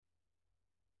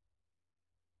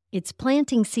It's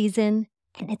planting season,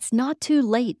 and it's not too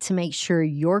late to make sure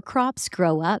your crops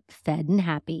grow up fed and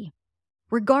happy.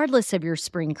 Regardless of your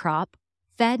spring crop,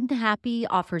 Fed and Happy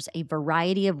offers a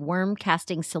variety of worm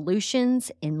casting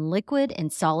solutions in liquid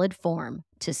and solid form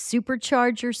to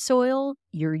supercharge your soil,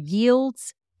 your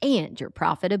yields, and your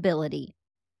profitability.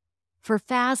 For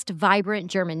fast,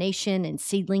 vibrant germination and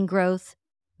seedling growth,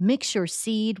 mix your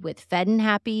seed with Fed and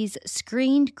Happy's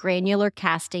screened granular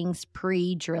castings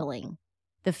pre-drilling.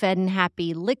 The Fed and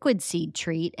Happy liquid seed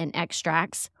treat and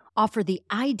extracts offer the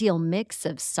ideal mix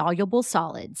of soluble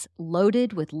solids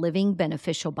loaded with living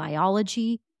beneficial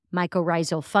biology,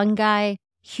 mycorrhizal fungi,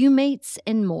 humates,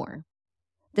 and more.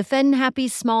 The Fed and Happy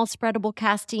small spreadable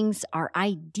castings are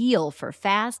ideal for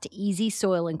fast, easy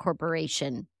soil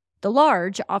incorporation. The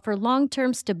large offer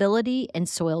long-term stability and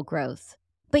soil growth.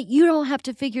 But you don't have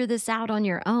to figure this out on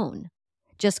your own.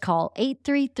 Just call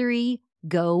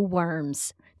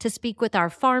 833-GO-WORMS to speak with our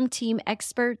farm team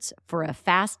experts for a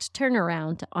fast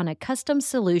turnaround on a custom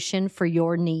solution for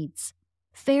your needs.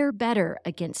 Fare better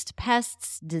against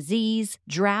pests, disease,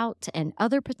 drought, and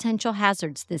other potential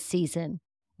hazards this season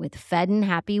with Fed and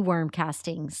Happy worm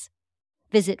castings.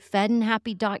 Visit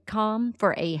fedandhappy.com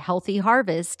for a healthy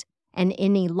harvest and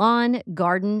any lawn,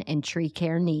 garden, and tree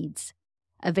care needs.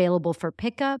 Available for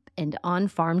pickup and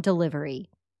on-farm delivery.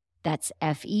 That's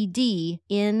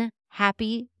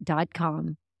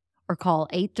FEDNhappy.com. Or call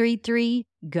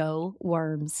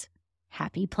 833-GO-WORMS.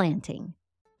 Happy planting.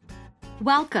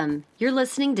 Welcome. You're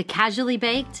listening to Casually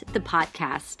Baked, the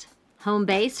podcast. Home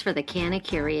base for the canna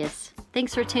curious.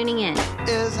 Thanks for tuning in.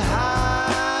 It's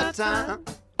high time.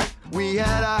 We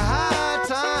had a high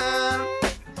time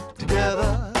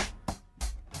together.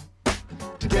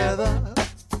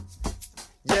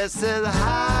 Yes, it's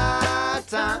high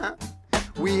time.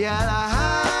 We had a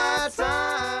high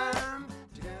time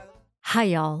together. Hi,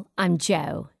 y'all. I'm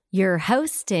Jo, your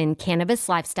host and cannabis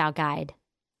lifestyle guide.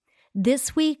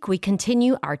 This week, we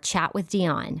continue our chat with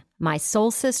Dionne, my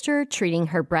soul sister treating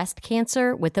her breast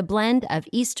cancer with a blend of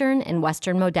Eastern and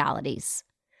Western modalities.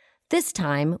 This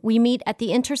time, we meet at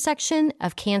the intersection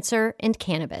of cancer and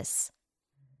cannabis.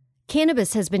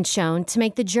 Cannabis has been shown to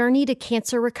make the journey to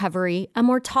cancer recovery a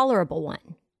more tolerable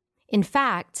one. In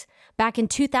fact, back in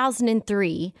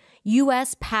 2003,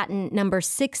 U.S. patent number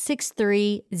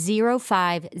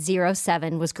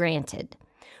 6630507 was granted,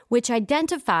 which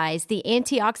identifies the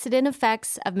antioxidant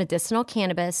effects of medicinal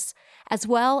cannabis as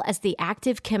well as the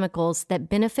active chemicals that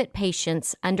benefit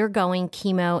patients undergoing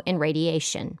chemo and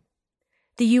radiation.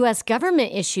 The U.S.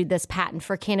 government issued this patent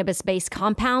for cannabis-based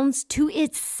compounds to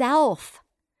itself.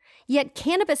 Yet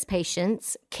cannabis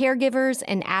patients, caregivers,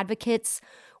 and advocates,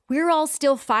 we're all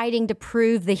still fighting to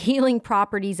prove the healing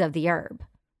properties of the herb.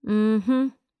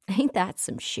 Ain't that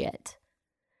some shit?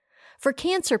 For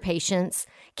cancer patients,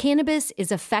 cannabis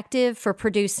is effective for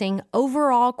producing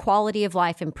overall quality of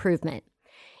life improvement.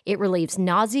 It relieves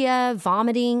nausea,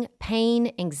 vomiting,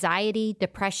 pain, anxiety,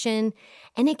 depression,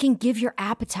 and it can give your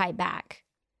appetite back.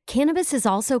 Cannabis is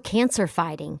also cancer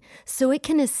fighting, so it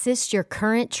can assist your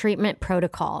current treatment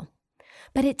protocol.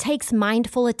 But it takes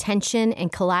mindful attention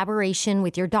and collaboration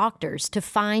with your doctors to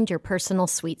find your personal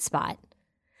sweet spot.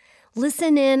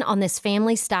 Listen in on this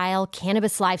family-style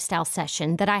cannabis lifestyle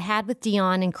session that I had with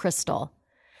Dionne and Crystal.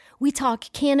 We talk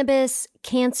cannabis,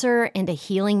 cancer, and a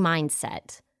healing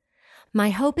mindset. My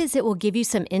hope is it will give you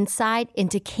some insight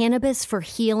into cannabis for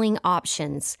healing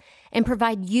options and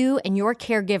provide you and your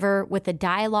caregiver with a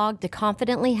dialogue to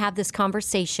confidently have this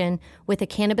conversation with a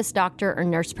cannabis doctor or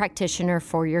nurse practitioner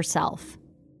for yourself.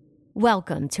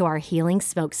 Welcome to our healing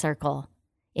smoke circle.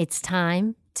 It's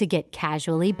time to get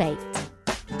casually baked.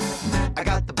 I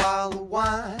got the bottle of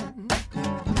wine,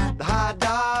 the high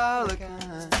dollar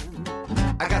kind.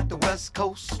 I got the West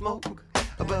Coast smoke,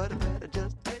 but I better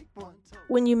just take one.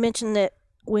 When you mentioned that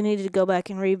we needed to go back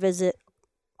and revisit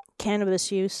cannabis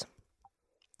use,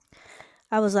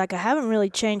 I was like, I haven't really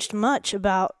changed much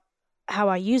about how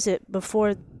I use it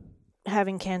before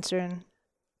having cancer and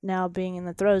now being in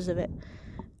the throes of it.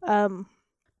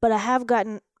 But I have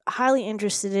gotten highly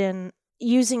interested in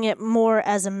using it more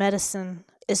as a medicine,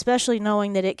 especially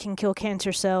knowing that it can kill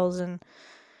cancer cells and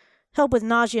help with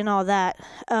nausea and all that.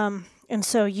 And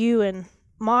so you and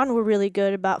Mon were really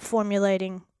good about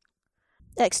formulating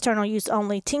external use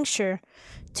only tincture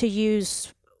to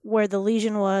use where the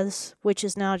lesion was, which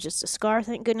is now just a scar,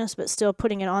 thank goodness, but still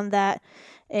putting it on that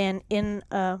and in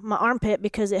my armpit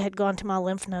because it had gone to my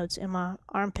lymph nodes in my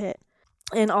armpit.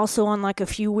 And also on like a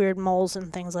few weird moles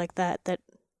and things like that that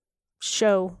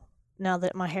show now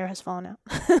that my hair has fallen out.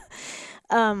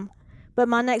 But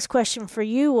my next question for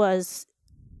you was,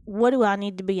 what do I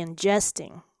need to be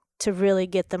ingesting to really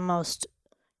get the most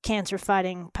cancer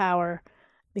fighting power,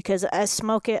 because I've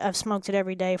smoked it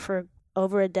every day for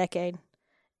over a decade.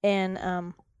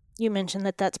 And you mentioned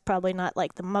that that's probably not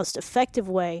like the most effective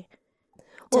way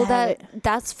to have it.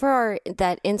 That's for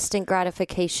that instant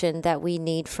gratification that we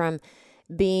need from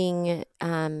being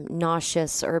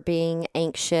nauseous or being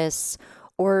anxious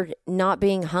or not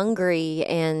being hungry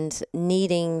and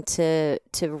needing to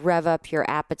rev up your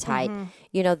appetite.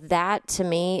 That to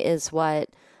me is what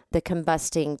the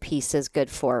combusting piece is good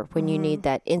for, when you need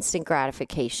that instant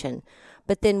gratification.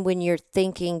 But then when you're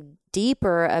thinking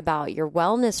deeper about your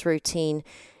wellness routine,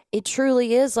 it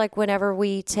truly is like whenever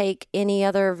we take any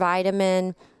other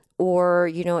vitamin, or,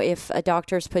 if a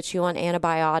doctor's put you on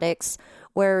antibiotics,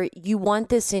 where you want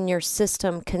this in your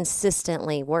system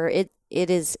consistently, where it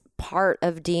is part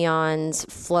of Dion's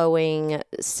flowing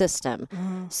system.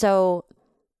 So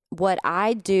what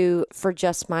I do for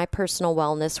just my personal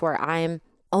wellness, where I'm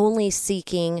only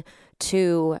seeking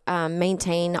to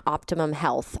maintain optimum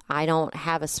health, I don't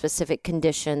have a specific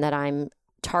condition that I'm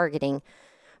targeting.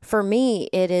 For me,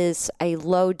 it is a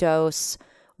low dose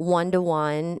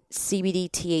 1-to-1 CBD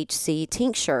THC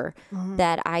tincture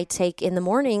that I take in the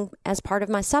morning as part of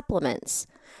my supplements.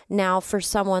 Now, for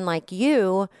someone like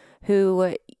you,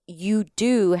 who you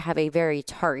do have a very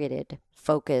targeted,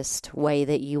 focused way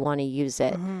that you want to use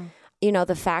it,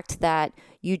 the fact that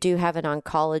you do have an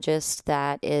oncologist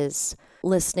that is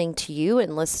listening to you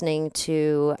and listening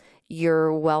to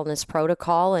your wellness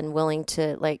protocol and willing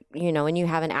to, and you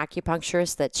have an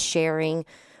acupuncturist that's sharing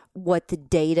what the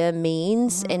data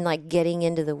means and getting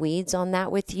into the weeds on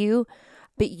that with you.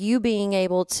 But you being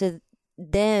able to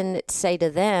then say to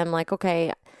them,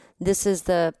 okay, this is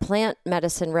the plant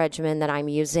medicine regimen that I'm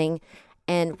using.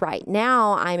 And right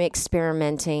now I'm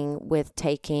experimenting with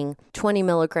taking 20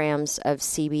 milligrams of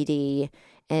CBD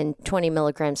and 20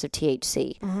 milligrams of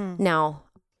THC. Now,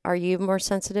 are you more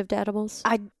sensitive to edibles?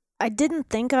 I didn't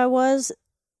think I was.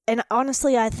 And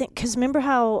honestly, I think, because remember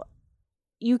how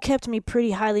you kept me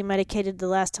pretty highly medicated the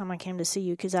last time I came to see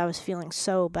you because I was feeling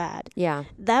so bad. Yeah.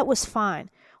 That was fine.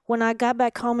 When I got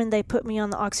back home and they put me on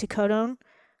the oxycodone,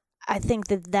 I think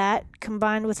that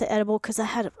combined with the edible, because I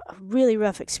had a really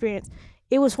rough experience.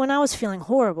 It was when I was feeling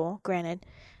horrible, granted,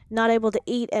 not able to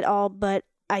eat at all, but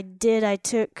I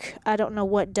took, I don't know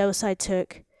what dose I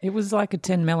took. It was like a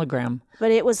 10 milligram.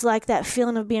 But it was like that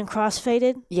feeling of being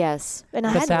crossfaded. Yes. And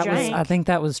I hadn't drank. I think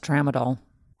that was tramadol.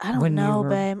 I don't know,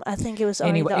 babe. I think it was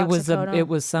already the oxycodone. It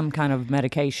was some kind of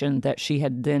medication that she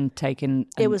had then taken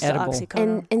It was edible. the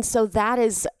oxycodone. And so that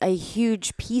is a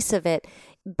huge piece of it.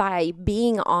 By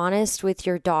being honest with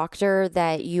your doctor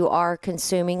that you are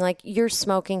consuming, you're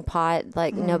smoking pot,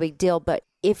 no big deal. But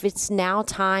if it's now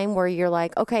time where you're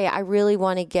okay, I really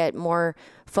want to get more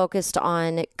focused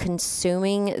on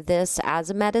consuming this as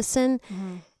a medicine,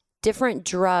 different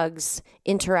drugs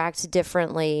interact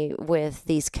differently with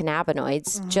these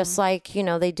cannabinoids, just like,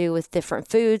 they do with different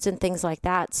foods and things like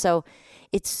that. So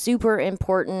it's super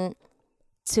important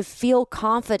to feel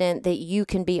confident that you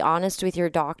can be honest with your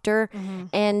doctor.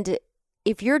 And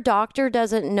if your doctor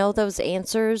doesn't know those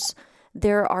answers,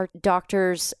 there are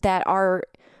doctors that are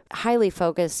highly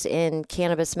focused in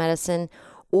cannabis medicine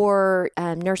or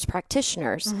nurse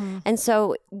practitioners. And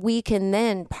so we can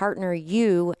then partner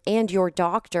you and your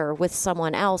doctor with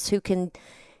someone else who can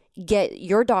get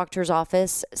your doctor's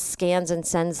office scans and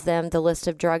sends them the list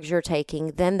of drugs you're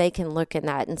taking. Then they can look in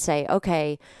that and say,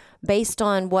 okay, based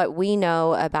on what we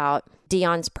know about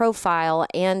Dion's profile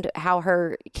and how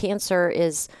her cancer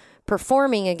is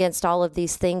performing against all of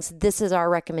these things, this is our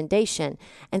recommendation.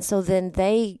 And so then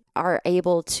they are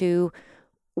able to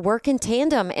work in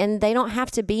tandem, and they don't have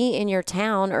to be in your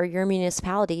town or your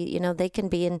municipality. They can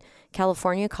be in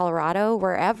California, Colorado,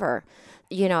 wherever.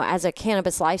 As a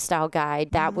cannabis lifestyle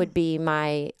guide, that would be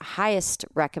my highest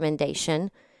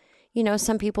recommendation.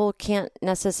 Some people can't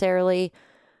necessarily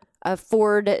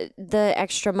afford the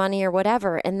extra money or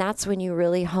whatever. And that's when you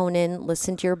really hone in,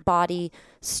 listen to your body,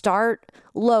 start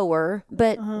lower,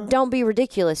 but don't be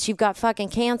ridiculous. You've got fucking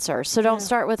cancer. So don't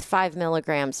start with 5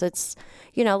 milligrams. It's,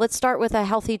 let's start with a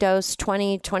healthy dose,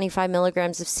 20, 25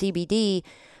 milligrams of CBD.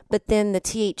 But then the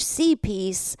THC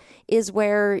piece is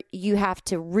where you have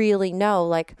to really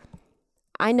know,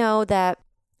 I know that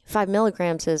 5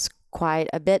 milligrams is quite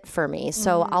a bit for me.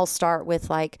 So I'll start with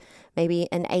maybe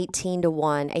an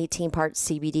 18-to-1, 18 parts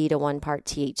CBD to 1 part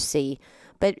THC.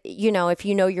 But, if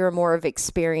you're a more of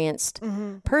experienced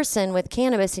person with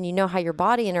cannabis and you know how your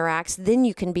body interacts, then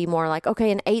you can be more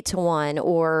okay, an 8-to-1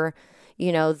 or,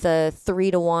 the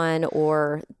 3-to-1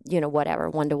 or,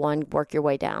 whatever, 1-to-1, work your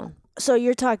way down. So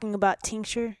you're talking about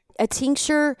tincture? A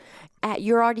tincture,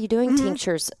 you're already doing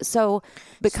tinctures. So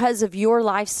because of your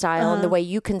lifestyle and the way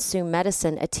you consume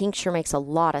medicine, a tincture makes a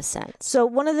lot of sense. So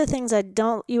one of the things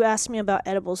you asked me about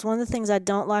edibles. One of the things I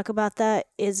don't like about that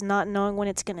is not knowing when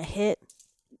it's going to hit.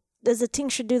 Does a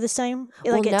tincture do the same?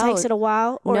 Like it takes it a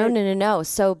while? Or? No.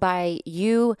 So by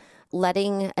you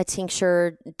letting a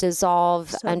tincture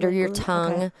dissolve under your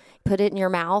tongue, put it in your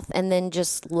mouth, and then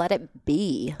just let it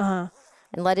be. And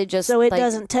let it just... So it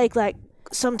doesn't take like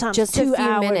sometimes just 2 a few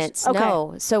hours. minutes. Okay.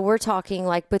 No. So we're talking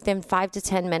like within 5 to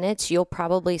 10 minutes, you'll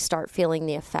probably start feeling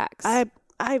the effects.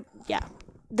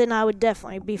 Then I would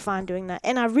definitely be fine doing that.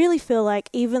 And I really feel like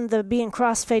even the being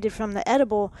crossfaded from the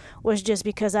edible was just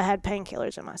because I had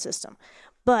painkillers in my system.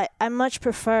 But I much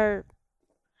prefer,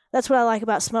 that's what I like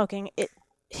about smoking. It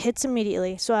hits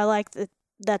immediately. So I like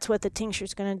that's what the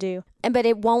tincture's going to do. But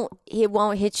it won't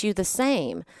hit you the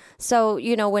same. So,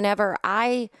 whenever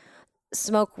I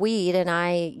smoke weed and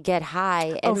I get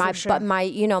high and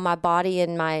my body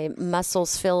and my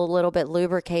muscles feel a little bit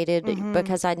lubricated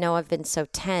because I know I've been so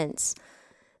tense.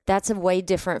 That's a way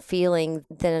different feeling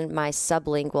than my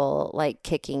sublingual like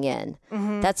kicking in.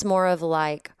 That's more of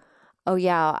like, oh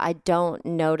yeah, I don't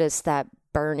notice that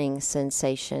burning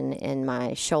sensation in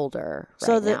my shoulder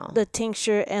right now. So the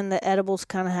tincture and the edibles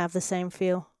kind of have the same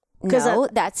feel? No,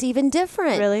 that's even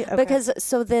different. Really? Okay. Because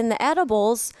so then the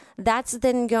edibles, that's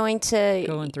then going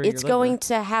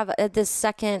to have this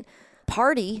second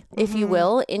party, if you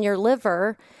will, in your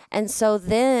liver. And so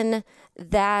then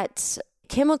that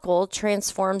chemical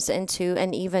transforms into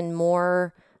an even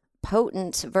more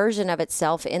potent version of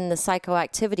itself in the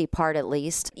psychoactivity part, at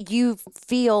least. You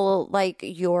feel like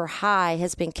your high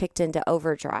has been kicked into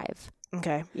overdrive.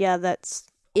 Okay. Yeah, that's...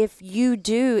 If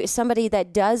somebody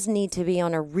that does need to be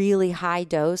on a really high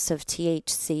dose of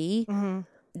THC,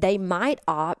 they might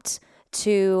opt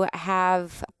to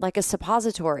have like a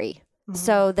suppository.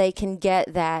 So they can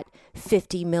get that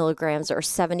 50 milligrams or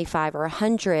 75 or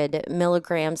 100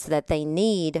 milligrams that they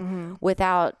need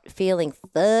without feeling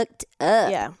fucked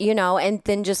up, and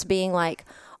then just being like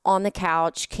on the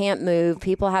couch, can't move.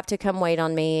 People have to come wait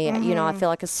on me. I feel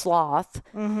like a sloth.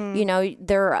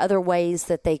 There are other ways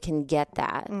that they can get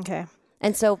that. Okay.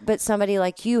 And so, but somebody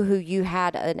like you, who you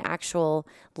had an actual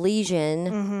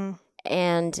lesion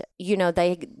and,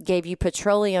 they gave you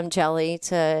petroleum jelly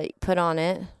to put on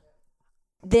it,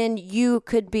 then you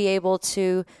could be able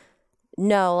to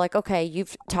know, like, okay,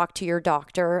 you've talked to your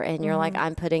doctor and you're like,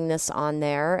 I'm putting this on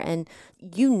there, and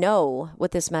you know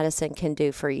what this medicine can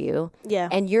do for you. Yeah.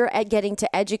 And you're getting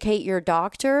to educate your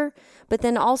doctor, but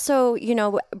then also,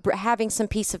 having some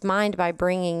peace of mind by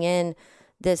bringing in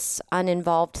this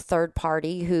uninvolved third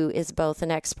party who is both an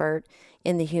expert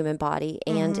in the human body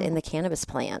and in the cannabis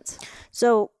plant.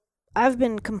 So I've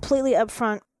been completely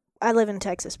upfront. I live in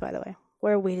Texas, by the way,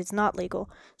 where weed is not legal.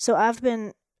 So I've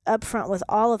been upfront with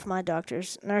all of my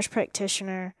doctors, nurse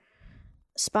practitioner,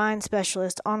 spine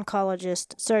specialist,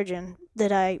 oncologist, surgeon,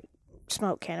 that I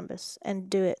smoke cannabis and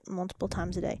do it multiple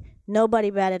times a day.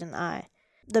 Nobody batted an eye.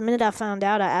 The minute I found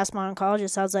out, I asked my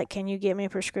oncologist, I was like, can you get me a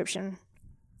prescription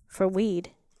for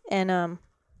weed? And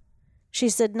she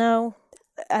said, no,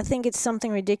 I think it's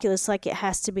something ridiculous, like it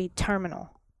has to be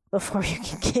terminal before you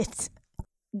can get.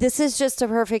 This is just a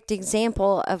perfect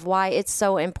example of why it's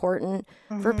so important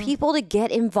for people to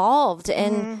get involved.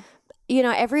 And,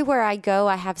 everywhere I go,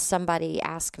 I have somebody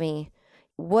ask me,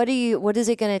 what is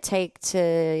it going to take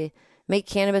to make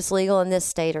cannabis legal in this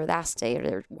state or that state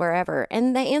or wherever?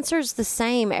 And the answer is the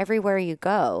same everywhere you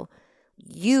go.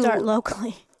 You start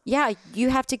locally. Yeah, you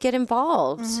have to get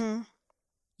involved.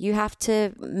 You have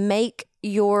to make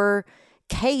your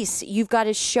case. You've got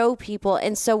to show people.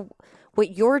 And so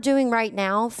what you're doing right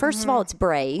now, first of all, it's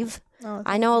brave.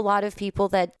 I know a lot of people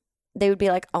that they would be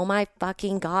like, oh my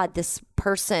fucking God, this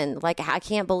person, like, I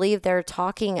can't believe they're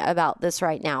talking about this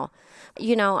right now.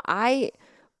 I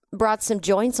brought some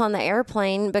joints on the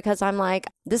airplane because I'm like,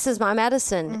 this is my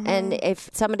medicine. And if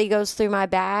somebody goes through my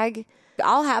bag,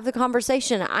 I'll have the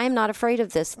conversation. I am not afraid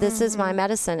of this. This is my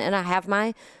medicine. And I have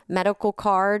my medical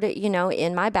card,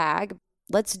 in my bag.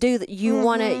 Let's do that. You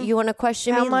want to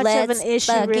question how me? Much Let's of an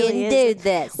issue fucking really do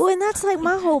this. Well, and that's like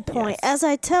my whole point. As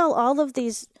I tell all of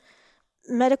these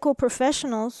medical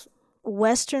professionals,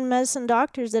 Western medicine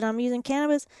doctors, that I'm using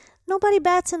cannabis, nobody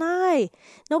bats an eye.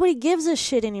 Nobody gives a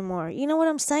shit anymore. You know what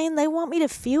I'm saying? They want me to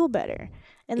feel better.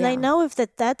 And they know if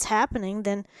that's happening,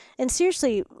 then... And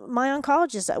seriously, my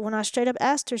oncologist, when I straight up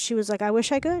asked her, she was like, I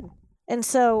wish I could. And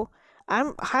so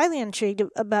I'm highly intrigued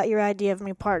about your idea of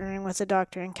me partnering with a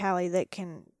doctor in Cali that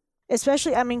can...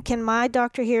 Especially, can my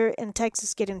doctor here in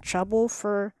Texas get in trouble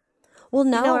for... Well,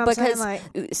 no, You know what I'm saying?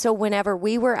 because so whenever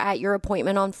we were at your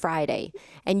appointment on Friday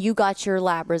and you got your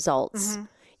lab results,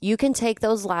 you can take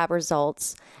those lab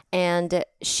results and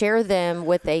share them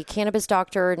with a cannabis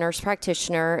doctor or nurse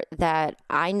practitioner that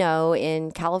I know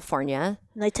in California.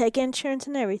 And they take insurance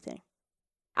and everything.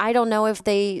 I don't know if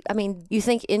you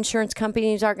think insurance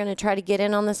companies are going to try to get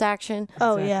in on this action?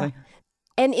 Oh, yeah. Exactly.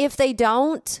 And if they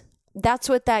don't, that's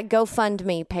what that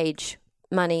GoFundMe page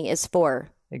money is for.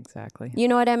 Exactly. You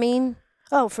know what I mean?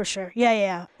 Oh, for sure.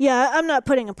 Yeah. I'm not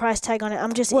putting a price tag on it.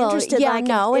 I'm just interested. Yeah, like,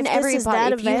 no, if and this is everybody,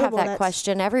 that if you have available, that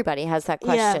question, everybody has that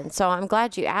question. So I'm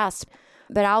glad you asked.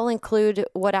 But I'll include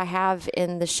what I have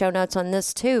in the show notes on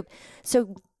this too.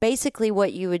 So basically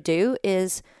what you would do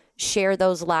is share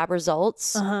those lab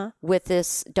results with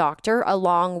this doctor,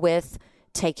 along with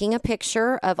taking a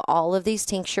picture of all of these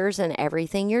tinctures and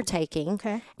everything you're taking.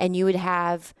 Okay. And you would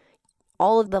have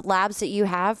all of the labs that you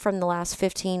have from the last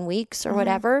 15 weeks or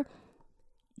whatever,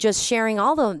 just sharing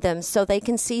all of them so they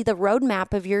can see the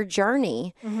roadmap of your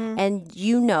journey and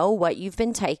you know what you've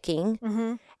been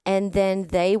taking. And then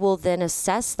they will then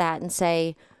assess that and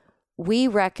say, we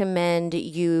recommend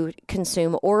you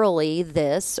consume orally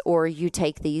this, or you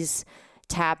take these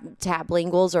tab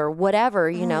linguals or whatever,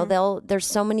 you know, there's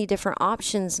so many different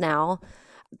options now,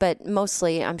 but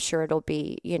mostly I'm sure it'll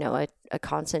be, you know, a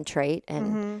concentrate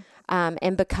and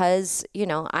because, you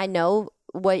know, I know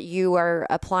what you are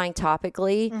applying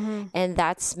topically and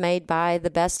that's made by the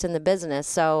best in the business.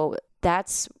 So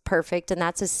that's perfect. And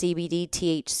that's a CBD,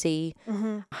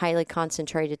 THC, highly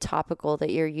concentrated topical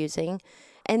that you're using.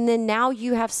 And then now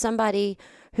you have somebody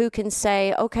who can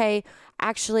say, okay,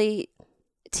 actually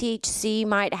THC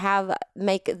might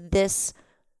make this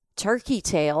turkey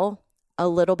tail a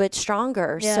little bit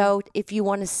stronger. Yeah. So if you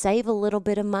want to save a little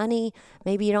bit of money,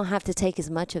 maybe you don't have to take as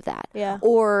much of that. Yeah.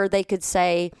 Or they could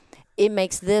say, it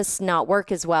makes this not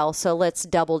work as well, so let's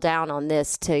double down on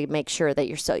this to make sure that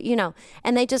you're so, you know,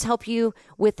 and they just help you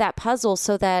with that puzzle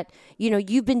so that, you know,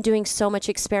 you've been doing so much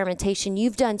experimentation.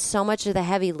 You've done so much of the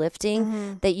heavy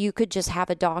lifting that you could just have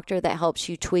a doctor that helps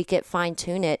you tweak it, fine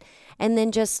tune it, and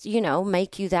then just, you know,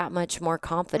 make you that much more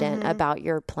confident about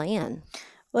your plan.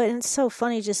 Well, and it's so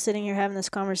funny just sitting here having this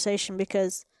conversation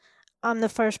because I'm the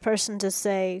first person to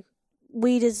say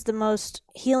weed is the most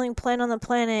healing plant on the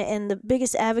planet and the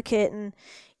biggest advocate and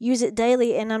use it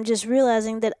daily. And I'm just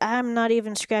realizing that I'm not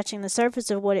even scratching the surface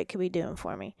of what it could be doing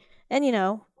for me. And, you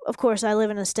know, of course, I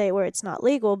live in a state where it's not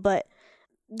legal, but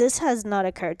this has not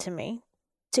occurred to me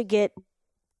to get,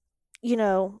 you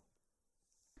know,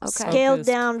 scaled Focused,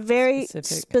 down, very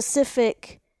specific.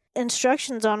 specific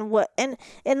instructions on what, and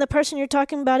the person you're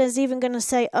talking about is even going to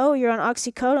say, oh, you're on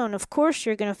oxycodone, of course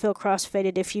you're going to feel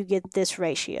crossfaded if you get this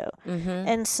ratio.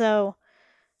 And so,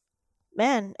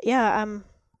 man, yeah, I'm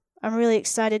really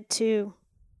excited to,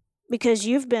 because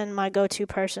you've been my go-to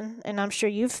person, and I'm sure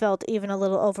you've felt even a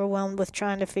little overwhelmed with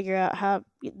trying to figure out how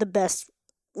the best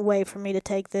way for me to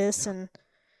take this. And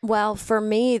well, for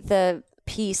me, the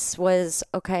piece was,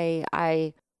 okay,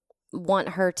 I want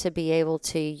her to be able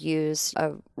to use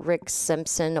a Rick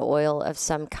Simpson oil of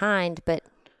some kind, but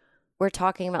we're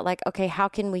talking about like, okay, how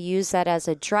can we use that as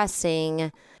a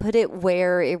dressing, put it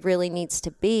where it really needs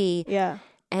to be? yeah,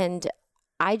 And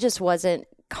I just wasn't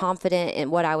confident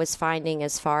in what I was finding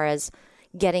as far as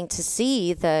getting to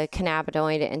see the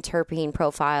cannabinoid and terpene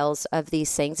profiles of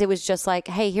these things. It was just like,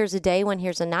 hey, here's a day one,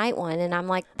 here's a night one. And I'm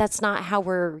like, that's not how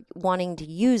we're wanting to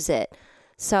use it.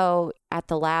 So at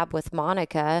the lab with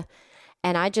Monica,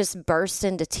 and I just burst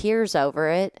into tears over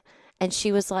it. And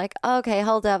she was like, okay,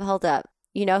 hold up.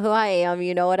 You know who I am.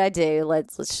 You know what I do.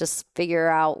 Let's just figure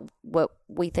out what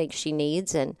we think she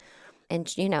needs. And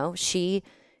you know, she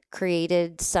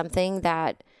created something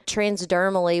that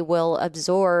transdermally will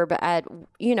absorb at,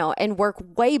 you know, and work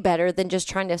way better than just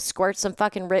trying to squirt some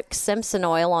fucking Rick Simpson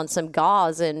oil on some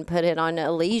gauze and put it on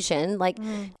a lesion. Like,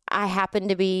 I happen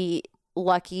to be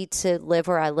lucky to live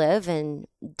where I live and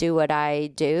do what I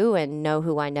do and know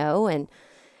who I know.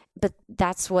 But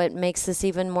that's what makes this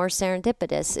even more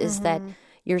serendipitous is that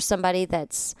you're somebody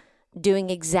that's doing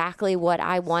exactly what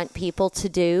I want people to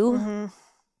do.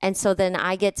 And so then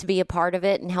I get to be a part of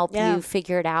it and help you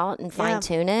figure it out and fine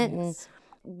tune it. And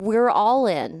we're all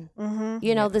in.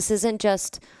 You know, this isn't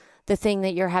just the thing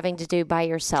that you're having to do by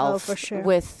yourself for sure.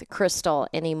 with Crystal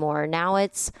anymore. Now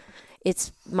it's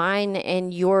mine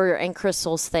and your and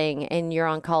Crystal's thing and your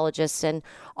oncologist and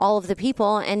all of the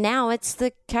people. And now it's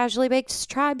the Casually Baked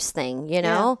Tribes thing, you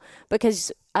know,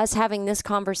 because us having this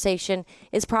conversation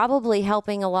is probably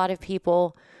helping a lot of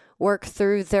people work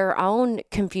through their own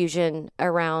confusion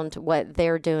around what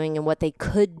they're doing and what they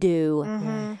could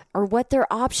do or what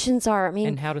their options are. I mean,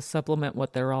 and how to supplement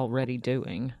what they're already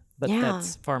doing. But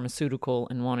that's pharmaceutical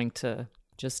and wanting to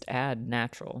just add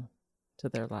natural to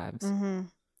their lives.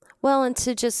 Well, and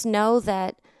to just know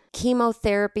that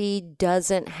chemotherapy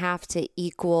doesn't have to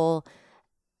equal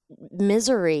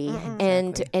misery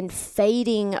and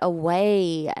fading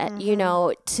away, you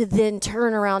know, to then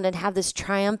turn around and have this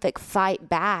triumphant fight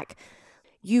back.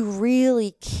 You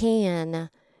really can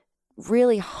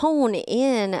really hone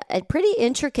in a pretty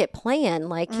intricate plan.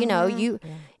 Like, you know,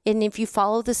 and if you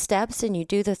follow the steps and you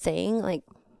do the thing, like,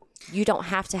 you don't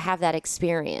have to have that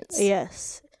experience.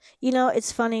 Yes. You know,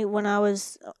 it's funny, when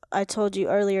I told you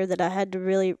earlier that I had to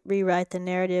really rewrite the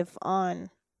narrative on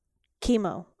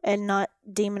chemo and not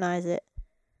demonize it.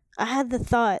 I had the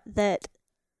thought that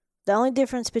the only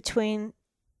difference between,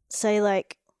 say,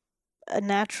 like a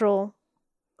natural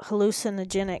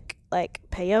hallucinogenic like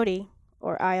peyote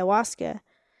or ayahuasca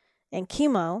and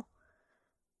chemo,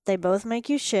 they both make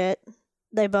you shit.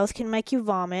 They both can make you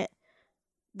vomit.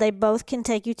 They both can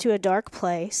take you to a dark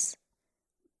place.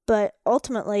 But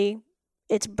ultimately,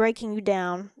 it's breaking you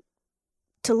down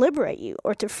to liberate you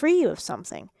or to free you of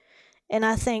something. And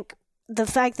I think the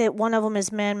fact that one of them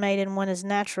is man-made and one is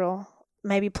natural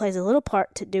maybe plays a little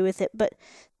part to do with it, but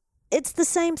it's the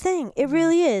same thing. It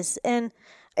really is. And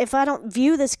if I don't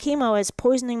view this chemo as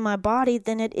poisoning my body,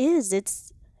 then it is.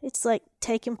 It's like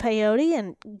taking peyote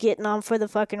and getting on for the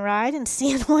fucking ride and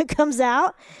seeing what comes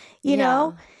out, you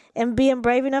know, and being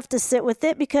brave enough to sit with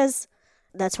it, because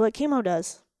that's what chemo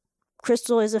does.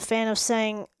 Crystal is a fan of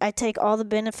saying, I take all the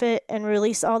benefit and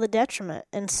release all the detriment.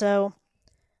 And so,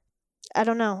 I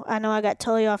don't know. I know I got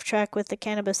totally off track with the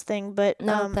cannabis thing, but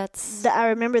I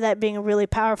remember that being a really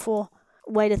powerful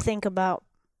way to think about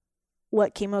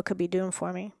what chemo could be doing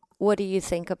for me. What do you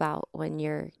think about when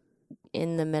you're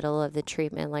in the middle of the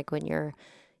treatment, like when you're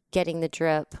getting the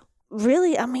drip?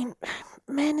 Really, I mean,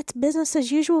 man, it's business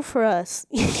as usual for us.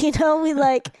 You know,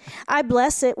 I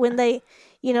bless it when they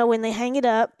hang it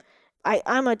up.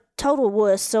 I'm a total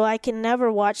wuss, so I can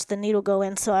never watch the needle go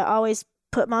in, so I always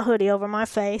put my hoodie over my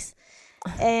face,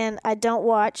 and I don't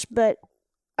watch, but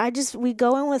we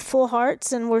go in with full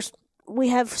hearts, and we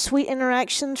have sweet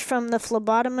interactions from the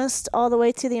phlebotomist all the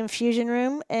way to the infusion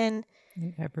room, and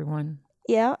everyone.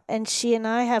 Yeah, and she and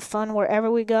I have fun wherever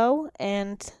we go,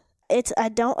 and I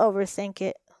don't overthink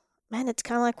it. Man, it's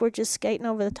kind of like we're just skating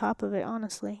over the top of it,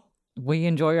 honestly. We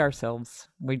enjoy ourselves.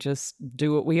 We just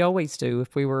do what we always do.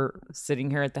 If we were sitting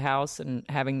here at the house and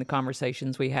having the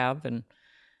conversations we have, and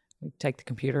we take the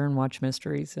computer and watch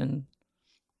mysteries, and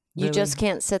you just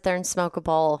can't sit there and smoke a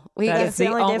bowl.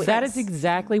 That is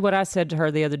exactly what I said to her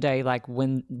the other day. Like,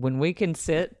 when we can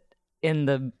sit in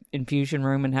the infusion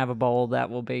room and have a bowl, that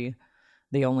will be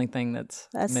the only thing that's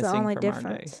missing the only from difference.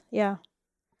 Our day. Yeah.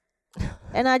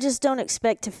 And I just don't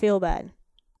expect to feel bad.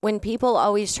 When people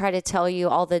always try to tell you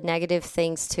all the negative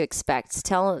things to expect,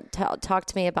 talk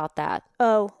to me about that.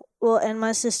 Oh, well, and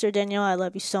my sister Danielle, I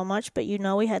love you so much, but you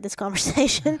know we had this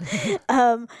conversation.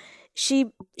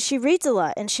 She reads a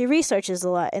lot and she researches a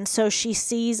lot, and so she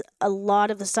sees a lot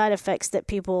of the side effects that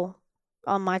people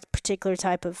on my particular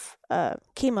type of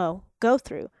chemo go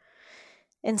through.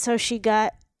 And so she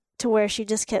got to where she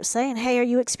just kept saying, hey, are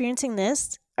you experiencing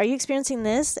this? Are you experiencing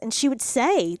this? And she would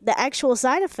say the actual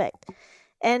side effect.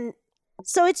 And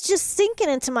so it's just sinking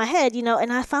into my head, you know,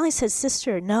 and I finally said,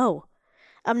 sister, no,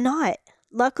 I'm not.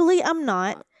 Luckily, I'm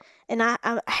not. And I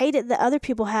hate it that other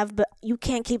people have, but you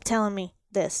can't keep telling me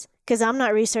this, because I'm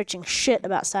not researching shit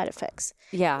about side effects.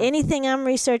 Yeah. Anything I'm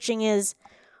researching is,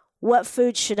 what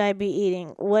food should I be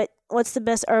eating? What's the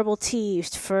best herbal tea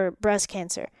used for breast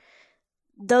cancer?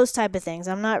 Those type of things.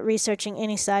 I'm not researching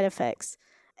any side effects.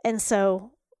 And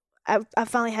so I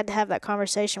finally had to have that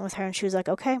conversation with her, and she was like,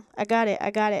 okay, I got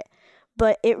it.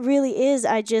 But it really is,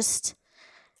 I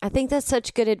think that's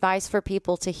such good advice for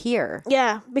people to hear.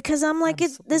 Yeah, because I'm like,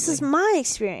 this is my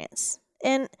experience.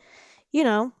 And, you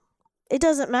know, it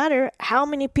doesn't matter how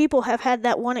many people have had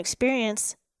that one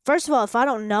experience. First of all, if I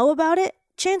don't know about it,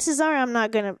 chances are I'm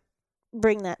not going to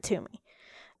bring that to me.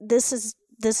 This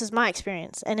is my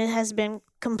experience, and it has been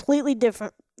completely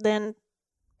different than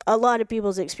a lot of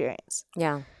people's experience.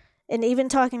 Yeah. And even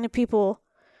talking to people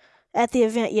at the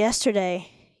event yesterday,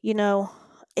 you know,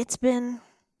 it's been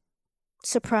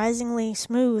surprisingly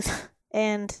smooth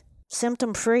and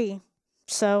symptom-free.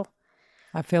 So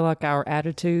I feel like our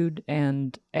attitude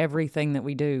and everything that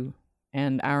we do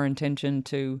and our intention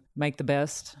to make the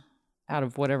best out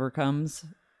of whatever comes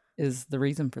is the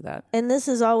reason for that. And this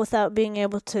is all without being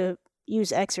able to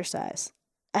use exercise.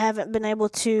 I haven't been able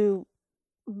to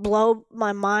blow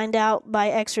my mind out by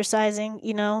exercising,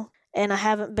 and I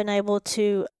haven't been able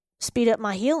to speed up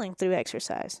my healing through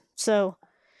exercise. So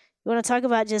you want to talk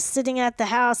about just sitting at the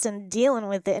house and dealing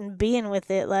with it and being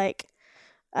with it. Like,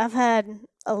 I've had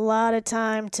a lot of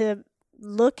time to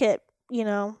look at,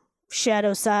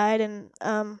 shadow side, and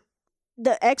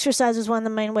the exercise is one of the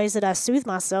main ways that I soothe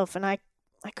myself, and I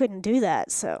couldn't do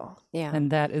that. So Yeah.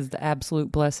 And that is the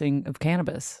absolute blessing of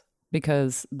cannabis,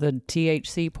 because the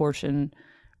THC portion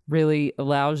really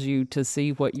allows you to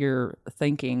see what you're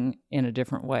thinking in a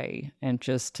different way, and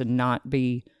just to not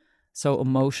be so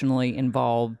emotionally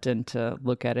involved, and to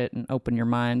look at it and open your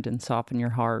mind and soften your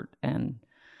heart. And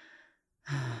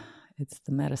it's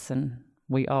the medicine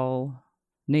we all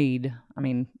need. I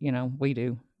mean, we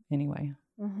do anyway.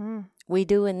 We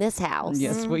do in this house.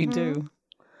 Yes, we do.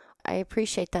 I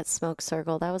appreciate that, Smoke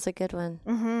Circle. That was a good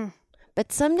one.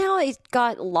 But somehow it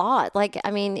got lost. Like,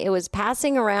 I mean, it was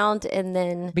passing around, and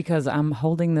then... Because I'm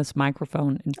holding this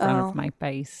microphone in front of my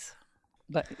face.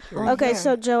 But okay,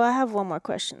 so Joe, I have one more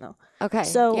question though. Okay.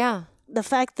 So yeah. the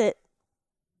fact that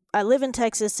I live in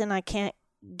Texas and I can't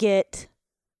get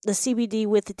the CBD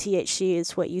with the THC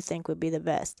is what you think would be the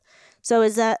best. So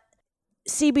is that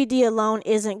CBD alone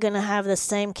isn't going to have the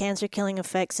same cancer killing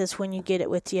effects as when you get it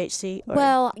with THC? Or?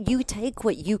 Well, you take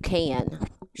what you can.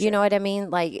 You know what I mean?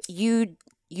 Like, you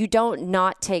don't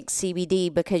not take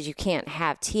CBD because you can't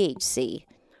have THC.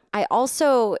 I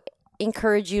also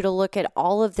encourage you to look at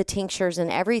all of the tinctures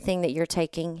and everything that you're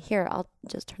taking. Here, I'll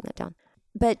just turn that down.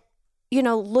 But,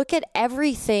 look at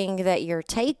everything that you're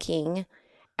taking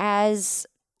as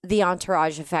the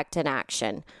entourage effect in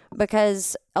action,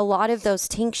 because a lot of those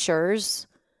tinctures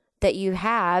that you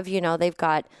have, they've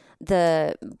got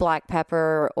the black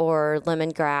pepper or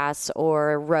lemongrass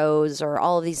or rose or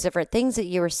all of these different things that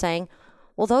you were saying.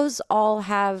 Well, those all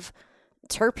have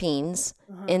terpenes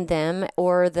in them,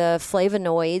 or the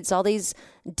flavonoids, all these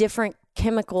different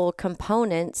chemical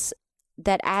components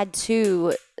that add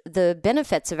to the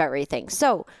benefits of everything.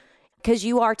 So, because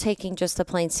you are taking just the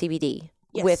plain CBD.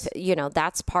 Yes. With,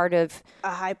 that's part of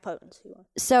a high potency one.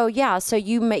 So, yeah. So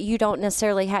you don't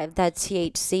necessarily have that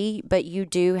THC, but you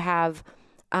do have,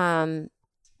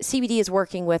 CBD is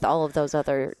working with all of those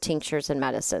other tinctures and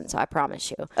medicines. I promise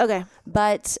you. Okay.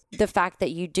 But the fact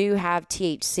that you do have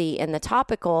THC in the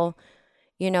topical,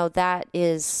 that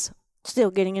is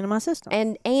still getting into my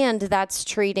system. And that's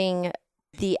treating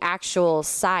the actual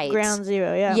site. Ground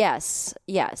zero. Yeah.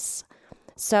 Yes.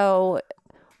 So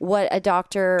what a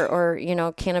doctor or,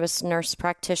 cannabis nurse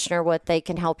practitioner, what they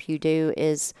can help you do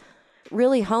is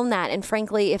really hone that. And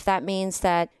frankly, if that means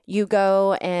that you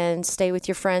go and stay with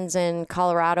your friends in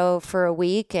Colorado for a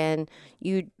week and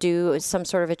you do some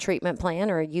sort of a treatment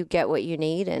plan, or you get what you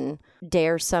need and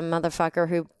dare some motherfucker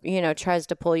who, tries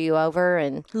to pull you over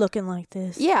and... Looking like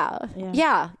this. Yeah.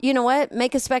 You know what?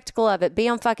 Make a spectacle of it. Be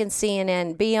on fucking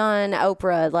CNN. Be on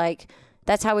Oprah. Like,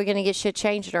 that's how we're going to get shit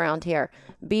changed around here.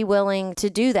 Be willing to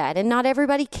do that. And not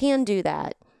everybody can do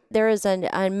that. There is an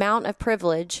amount of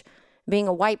privilege being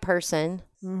a white person.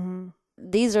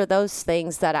 These are those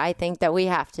things that I think that we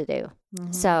have to do.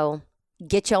 So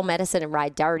get your medicine and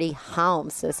ride dirty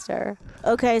home, sister.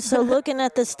 Okay, so looking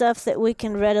at the stuff that we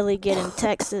can readily get in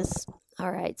Texas.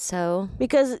 All right, so...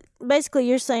 Because basically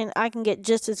you're saying I can get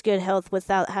just as good health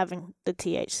without having the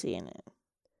THC in it.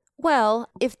 Well,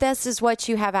 if this is what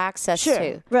you have access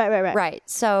to. Right. Right.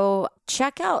 So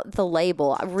check out the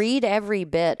label. Read every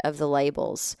bit of the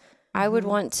labels. I would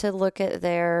want to look at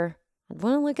their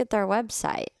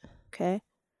website. Okay.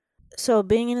 So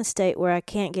being in a state where I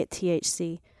can't get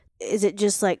THC, is it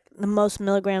just like the most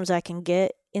milligrams I can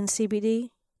get in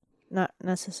CBD? Not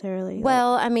necessarily.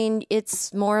 Well, I mean,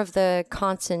 it's more of the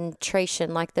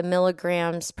concentration, like the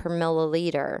milligrams per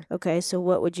milliliter. Okay, so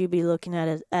what would you be looking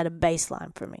at a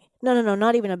baseline for me? No,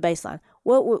 not even a baseline.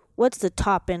 What's the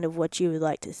top end of what you would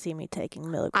like to see me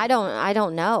taking milligrams? I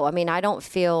don't know. I mean, I don't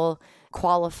feel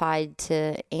qualified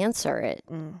to answer it.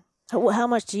 How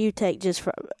much do you take just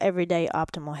for everyday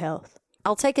optimal health?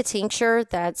 I'll take a tincture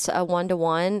that's a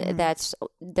 1-to-1.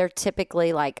 They're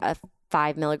typically like a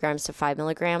 5 milligrams to 5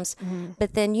 milligrams.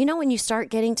 But then, when you start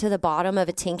getting to the bottom of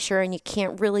a tincture and you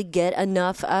can't really get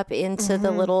enough up into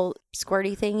the little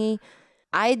squirty thingy,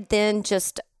 I then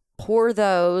just pour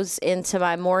those into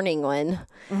my morning one.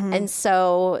 And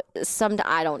so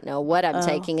I don't know what I'm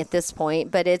taking at this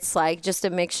point, but it's like just a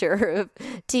mixture of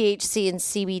THC and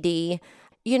CBD.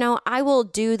 I will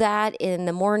do that in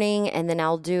the morning, and then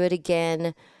I'll do it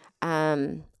again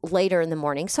later in the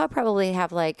morning. So I'll probably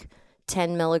have like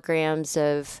 10 milligrams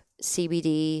of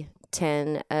CBD,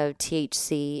 10 of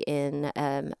THC in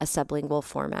a sublingual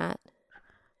format.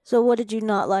 So what did you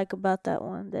not like about that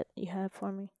one that you had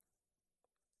for me?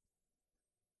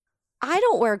 I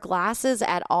don't wear glasses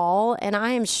at all, and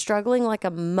I am struggling like a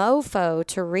mofo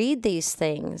to read these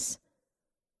things.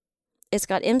 It's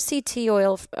got MCT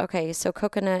oil. Okay, so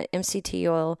coconut, MCT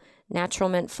oil, natural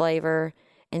mint flavor,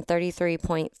 and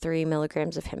 33.3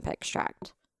 milligrams of hemp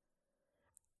extract.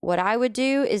 What I would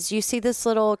do is, you see this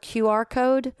little QR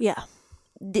code? Yeah.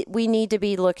 We need to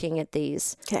be looking at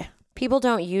these. Okay. People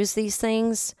don't use these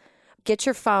things. Get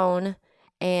your phone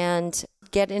and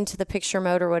get into the picture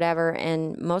mode or whatever.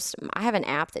 And I have an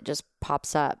app that just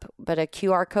pops up, but a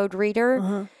QR code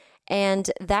reader. And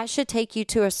that should take you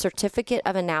to a certificate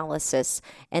of analysis.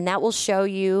 And that will show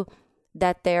you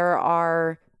that there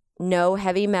are no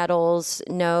heavy metals,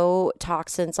 no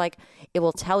toxins. Like, it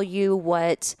will tell you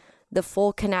what the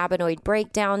full cannabinoid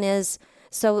breakdown is.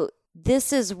 So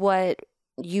this is what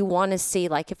you want to see.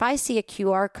 Like, if I see a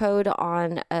QR code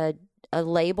on a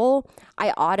label,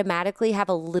 I automatically have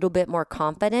a little bit more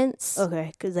confidence.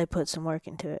 Okay, because they put some work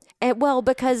into it. And, well,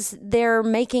 because they're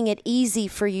making it easy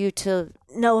for you to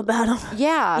know about them.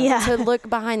 Yeah. To look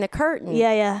behind the curtain.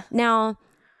 Yeah. Now,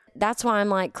 that's why I'm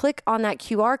like, click on that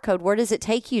QR code. Where does it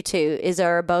take you to? Is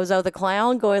there a Bozo the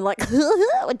Clown going like,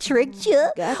 I tricked you?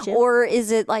 Gotcha. Or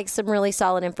is it like some really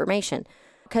solid information?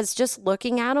 Because just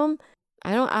looking at them,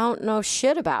 I don't know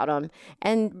shit about them.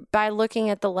 And by looking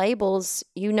at the labels,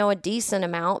 you know a decent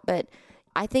amount, but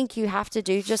I think you have to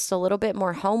do just a little bit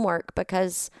more homework,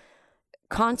 because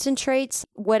concentrates,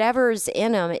 whatever's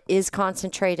in them is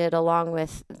concentrated along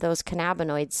with those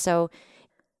cannabinoids. So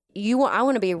I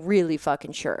want to be really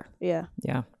fucking sure. Yeah.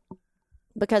 Yeah.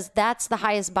 Because that's the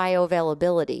highest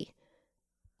bioavailability.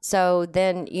 So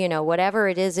then, whatever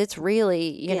it is, it's really,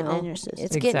 in your system.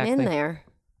 it's getting in there.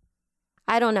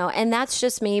 I don't know. And that's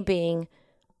just me being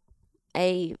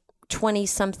a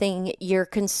 20-something year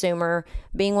consumer,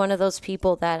 being one of those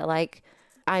people that, like,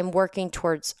 I'm working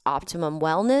towards optimum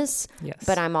wellness, Yes.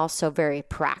 but I'm also very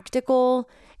practical.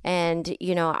 And,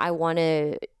 I want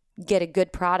to get a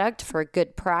good product for a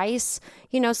good price,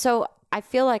 so I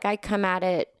feel like I come at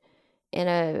it in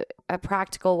a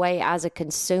practical way as a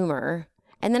consumer.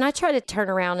 And then I try to turn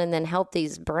around and then help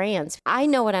these brands. I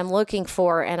know what I'm looking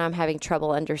for, and I'm having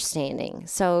trouble understanding.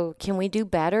 So can we do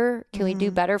better? Can we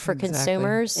do better for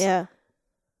consumers? Yeah.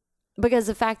 Because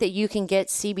the fact that you can get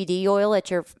CBD oil at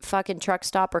your fucking truck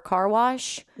stop or car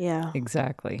wash. Yeah.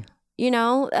 Exactly.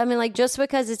 I mean, like, just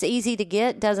because it's easy to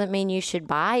get doesn't mean you should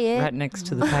buy it. Right next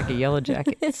to the pack of Yellow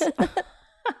Jackets.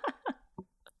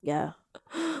 Yeah.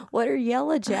 What are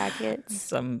Yellow Jackets?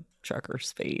 Some trucker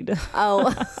speed.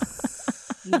 Oh.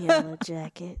 Yellow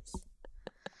Jackets.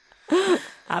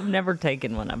 I've never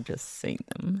taken one. I've just seen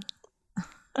them.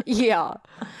 Yeah.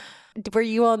 Were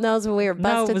you on those when we were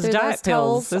busting no, it was through diet those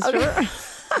pills, tolls? sister. Okay.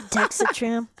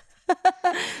 Dexatrim.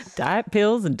 Diet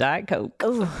pills and Diet Coke.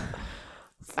 Ooh.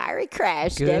 Fiery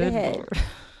crash, Good dead ahead. Lord.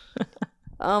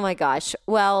 Oh my gosh.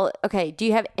 Well, okay. Do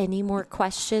you have any more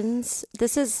questions?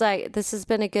 This has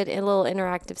been a good little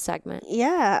interactive segment.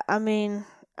 Yeah, I mean,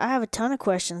 I have a ton of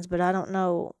questions, but I don't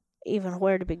know even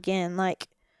where to begin. Like,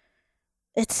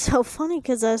 it's so funny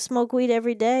because I smoke weed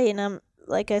every day, and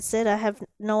like I said, I have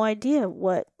no idea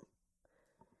what.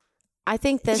 I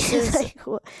think this is, Like,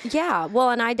 what- yeah.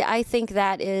 Well, and I think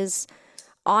that is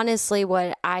honestly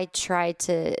what I try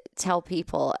to tell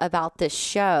people about this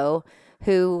show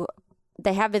who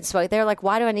they have been smoking. They're like,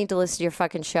 why do I need to listen to your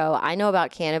fucking show? I know about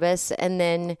cannabis. And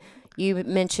then you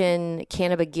mention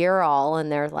cannabigerol,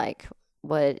 and they're like,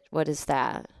 what is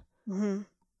that? Mhm.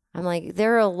 I'm like,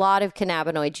 there are a lot of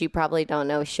cannabinoids you probably don't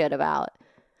know shit about.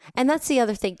 And that's the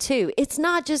other thing too. It's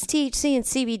not just THC and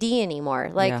CBD anymore.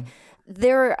 Like, Yeah.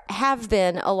 there have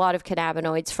been a lot of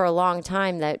cannabinoids for a long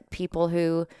time that people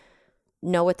who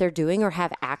know what they're doing or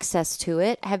have access to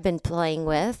it have been playing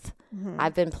with.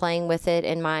 I've been playing with it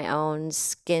in my own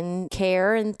skin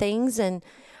care and things. And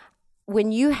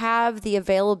when you have the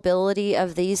availability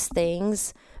of these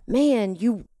things, man,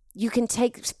 you can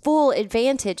take full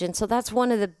advantage. And so that's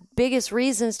one of the biggest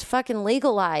reasons to fucking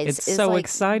legalize. It's is so like,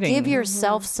 exciting. Give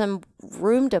yourself some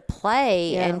room to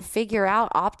play Yeah. and figure out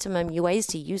optimum ways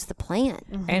to use the plant.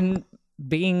 And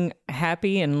being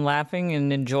happy and laughing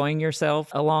and enjoying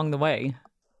yourself along the way.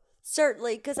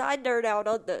 Certainly, because I nerd out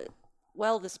on the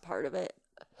wellness part of it.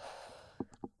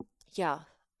 Yeah.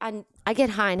 I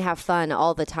get high and have fun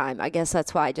all the time. I guess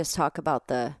that's why I just talk about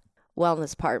the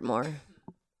wellness part more.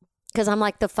 Because I'm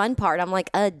like, the fun part, I'm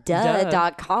like,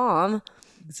 duh.com.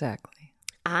 Exactly.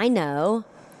 I know.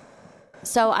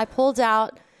 So I pulled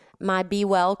out my Be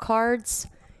Well cards,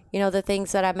 the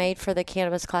things that I made for the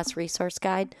Cannabis Class Resource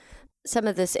Guide. some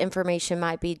of this information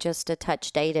might be just a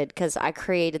touch dated because I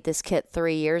created this kit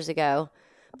 3 years ago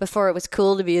before it was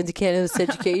cool to be into cannabis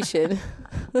education.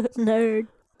 Nerd.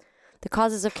 The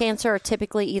causes of cancer are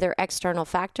typically either external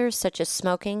factors such as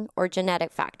smoking or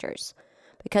genetic factors.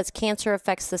 Because cancer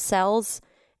affects the cells,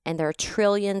 and there are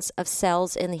trillions of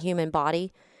cells in the human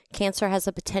body, cancer has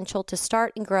the potential to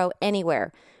start and grow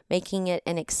anywhere, making it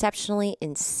an exceptionally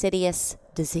insidious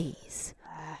disease.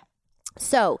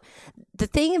 So the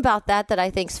thing about that I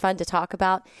think is fun to talk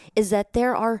about is that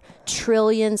there are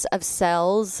trillions of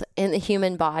cells in the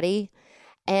human body.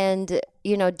 And,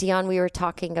 you know, Dion, we were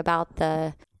talking about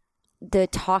the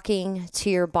talking to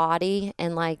your body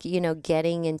and, like, you know,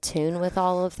 getting in tune with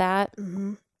all of that.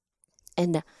 Mm-hmm.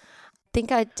 And I think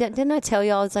didn't I tell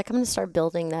you, I was like, I'm going to start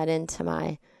building that into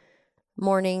my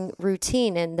morning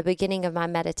routine and the beginning of my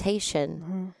meditation.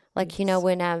 Mm-hmm. Like, you know,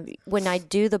 when I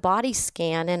do the body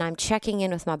scan and I'm checking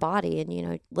in with my body and, you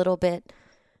know, a little bit,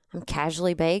 I'm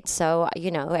casually baked. So,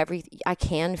 you know, I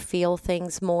can feel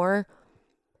things more.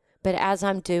 But as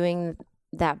I'm doing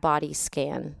that body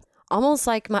scan, almost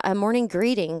like a morning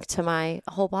greeting to my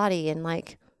whole body and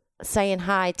like saying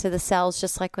hi to the cells,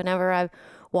 just like whenever I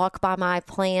walk by my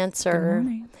plants or, Good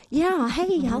morning. Yeah.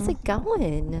 Hey, how's it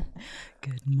going?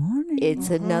 Good morning.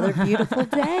 It's another beautiful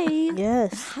day.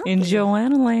 Yes. In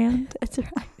Joanna Land. That's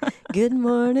right. Good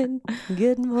morning.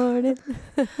 Good morning.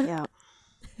 Yeah.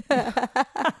 But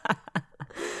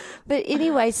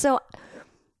anyway, so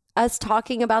us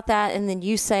talking about that and then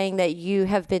you saying that you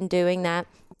have been doing that,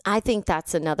 I think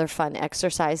that's another fun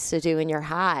exercise to do in your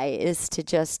high is to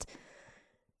just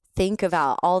think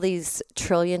about all these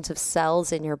trillions of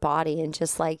cells in your body and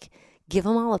just like give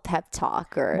them all a pep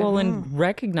talk and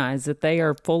recognize that they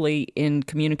are fully in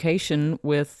communication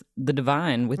with the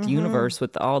divine, with the universe,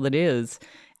 with all that is,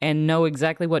 and know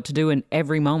exactly what to do in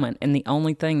every moment. And the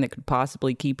only thing that could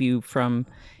possibly keep you from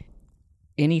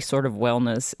any sort of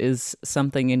wellness is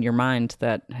something in your mind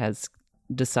that has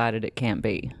decided it can't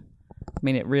be. I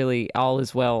mean, it really all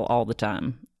is well all the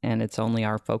time. And it's only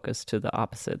our focus to the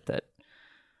opposite that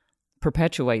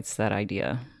perpetuates that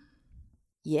idea.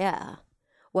 Yeah.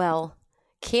 Well,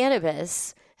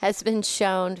 cannabis has been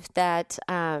shown that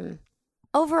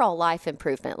overall life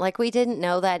improvement, like we didn't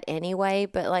know that anyway,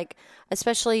 but like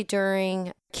especially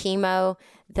during chemo,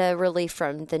 the relief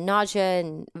from the nausea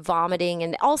and vomiting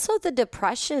and also the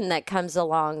depression that comes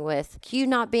along with you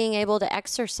not being able to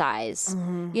exercise,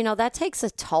 you know, that takes a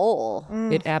toll.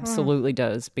 It absolutely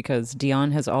does, because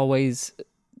Dion has always,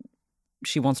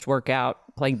 she wants to work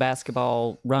out, play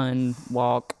basketball, run,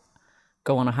 walk,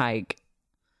 go on a hike,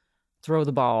 throw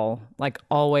the ball, like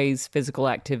always physical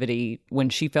activity. When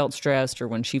she felt stressed or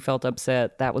when she felt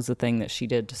upset, that was the thing that she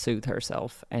did to soothe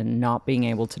herself. And not being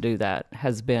able to do that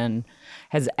has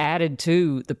added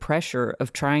to the pressure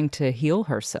of trying to heal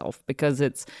herself, because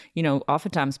it's, you know,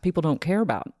 oftentimes people don't care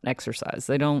about exercise.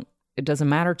 It doesn't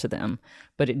matter to them,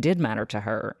 but it did matter to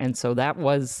her. And so that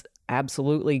was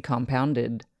absolutely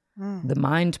compounded the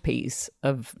mind piece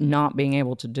of not being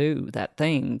able to do that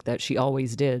thing that she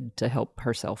always did to help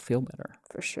herself feel better.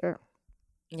 For sure.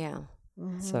 Yeah.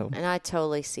 So, And I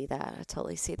totally see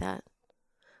that.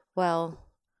 Well,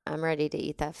 I'm ready to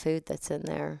eat that food that's in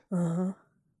there. Uh-huh.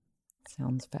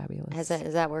 sounds fabulous.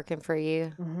 Is that working for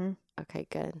you? Mm-hmm. Okay,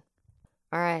 good.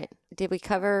 All right. Did we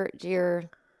cover your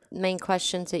main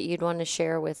questions that you'd want to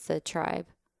share with the tribe?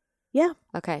 Yeah,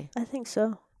 Okay. I think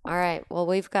so. All right. Well,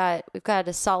 we've got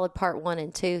a solid part 1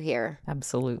 and 2 here.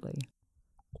 Absolutely.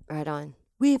 Right on.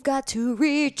 We've got to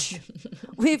reach.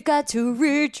 We've got to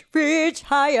reach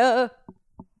higher.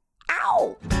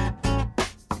 Ow!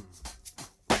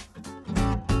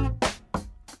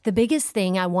 The biggest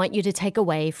thing I want you to take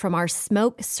away from our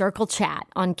Smoke Circle chat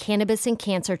on cannabis and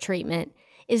cancer treatment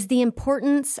is the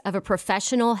importance of a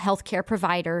professional healthcare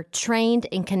provider trained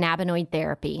in cannabinoid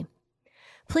therapy.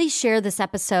 Please share this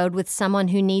episode with someone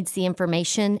who needs the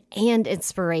information and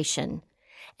inspiration.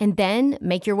 And then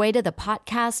make your way to the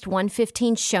Podcast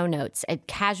 115 show notes at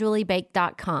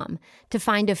casuallybaked.com to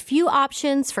find a few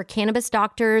options for cannabis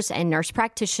doctors and nurse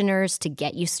practitioners to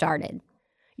get you started.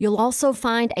 You'll also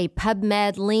find a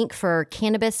PubMed link for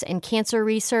cannabis and cancer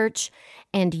research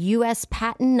and U.S.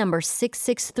 patent number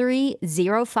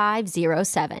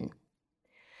 6630507.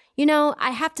 You know,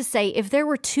 I have to say, if there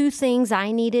were 2 things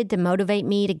I needed to motivate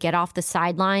me to get off the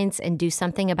sidelines and do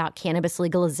something about cannabis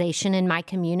legalization in my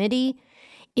community,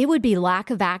 it would be lack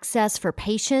of access for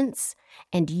patients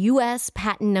and U.S.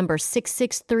 patent number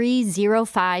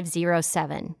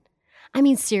 6630507. I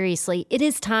mean, seriously, it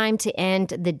is time to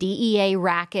end the DEA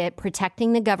racket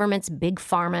protecting the government's big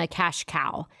pharma cash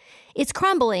cow. It's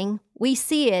crumbling. We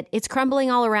see it. It's crumbling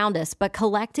all around us. But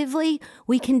collectively,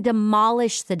 we can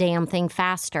demolish the damn thing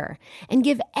faster and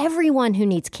give everyone who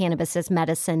needs cannabis as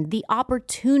medicine the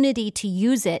opportunity to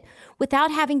use it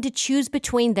without having to choose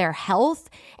between their health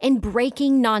and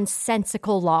breaking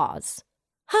nonsensical laws.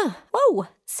 Oh,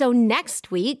 so next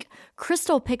week,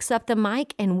 Crystal picks up the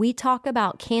mic and we talk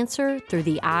about cancer through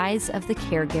the eyes of the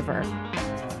caregiver.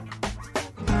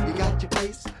 You got your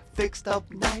face fixed up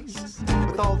nice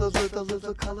with all those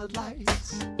little colored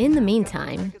lights. In the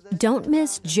meantime, don't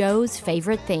miss Joe's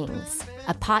Favorite Things,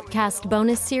 a podcast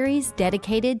bonus series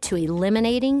dedicated to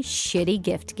eliminating shitty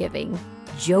gift giving,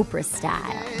 Jopra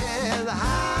style. Yeah, the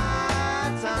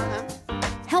high time.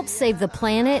 Help save the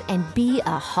planet and be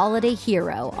a holiday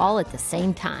hero all at the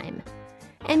same time.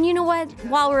 And you know what?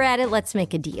 While we're at it, let's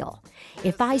make a deal.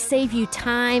 If I save you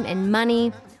time and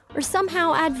money, or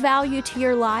somehow add value to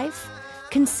your life,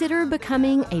 consider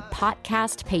becoming a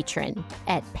podcast patron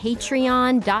at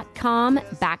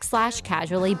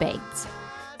patreon.com/casuallybaked.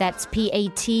 That's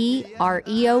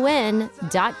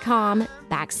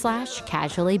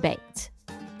patreon.com/casuallybaked.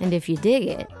 And if you dig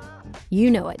it, you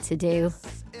know what to do.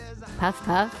 Puff,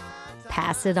 puff,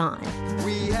 pass it on.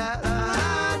 We had a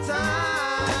high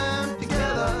time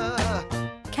together.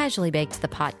 Casually Baked, the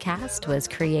podcast, was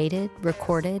created,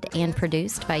 recorded, and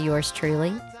produced by yours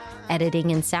truly.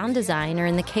 Editing and sound design are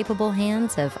in the capable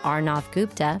hands of Arnav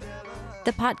Gupta.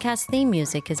 The podcast theme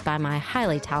music is by my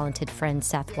highly talented friend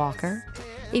Seth Walker.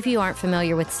 If you aren't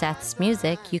familiar with Seth's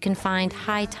music, you can find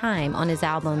High Time on his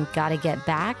album Gotta Get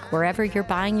Back wherever you're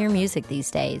buying your music these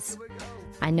days.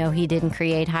 I know he didn't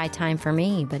create High Time for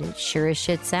me, but it sure as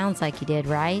shit sounds like he did,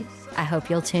 right? I hope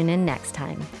you'll tune in next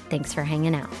time. Thanks for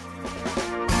hanging out.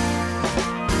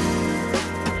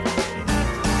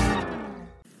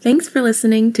 Thanks for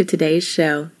listening to today's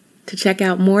show. To check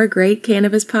out more great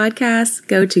cannabis podcasts,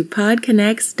 go to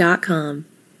podconnects.com.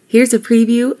 Here's a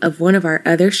preview of one of our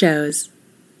other shows.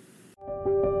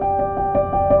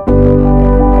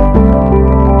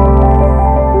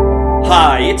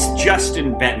 Hi, it's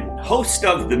Justin Benton, host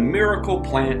of the Miracle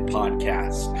Plant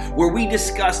Podcast, where we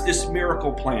discuss this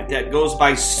miracle plant that goes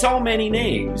by so many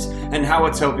names and how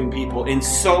it's helping people in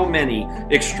so many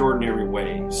extraordinary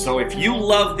ways. So if you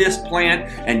love this plant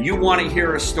and you want to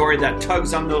hear a story that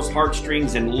tugs on those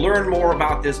heartstrings and learn more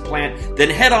about this plant, then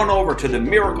head on over to the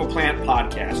Miracle Plant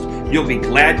Podcast. You'll be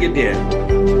glad you did.